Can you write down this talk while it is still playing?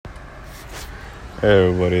Hey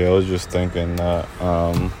everybody, I was just thinking that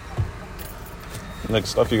like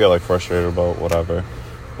stuff you get like frustrated about, whatever.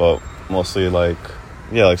 But mostly like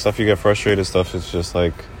like stuff you get frustrated, stuff is just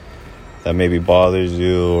like that maybe bothers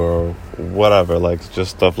you or whatever, like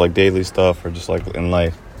just stuff like daily stuff or just like in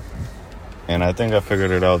life. And I think I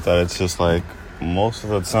figured it out that it's just like most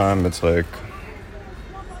of the time it's like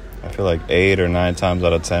I feel like 8 or 9 times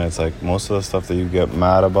out of 10 it's like most of the stuff that you get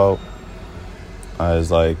mad about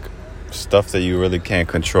is like stuff that you really can't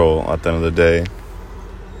control at the end of the day,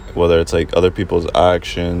 whether it's like other people's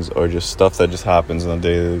actions or just stuff that just happens in the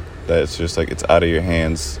day that it's just like it's out of your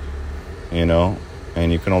hands,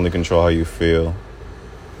 and you can only control how you feel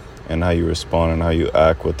and how you respond and how you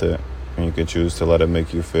act with it. And you can choose to let it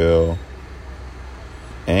make you feel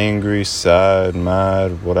angry, sad,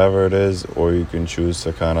 mad, whatever it is, or you can choose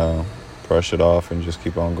to kind of brush it off and just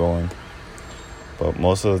keep on going. But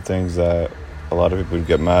most of the things that a lot of people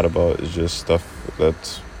get mad about is just stuff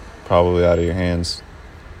that's probably out of your hands.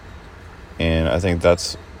 And I think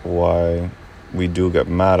that's why we do get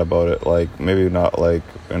mad about it. Like, maybe not like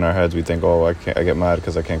in our heads we think, oh, I get mad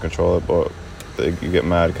because I can't control it. But you get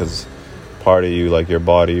mad because part of you, like your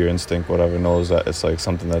body, your instinct, whatever, knows that it's like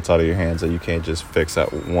something that's out of your hands that you can't just fix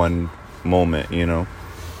at one moment,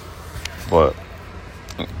 But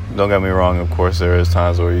don't get me wrong, of course there is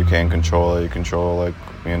times where you can't control it. You control like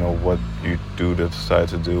what you do to decide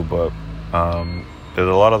to do, but there's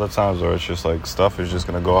a lot of the times where it's just like stuff is just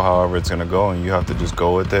gonna go however it's gonna go, and you have to just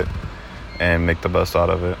go with it and make the best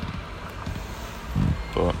out of it.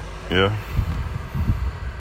 But yeah.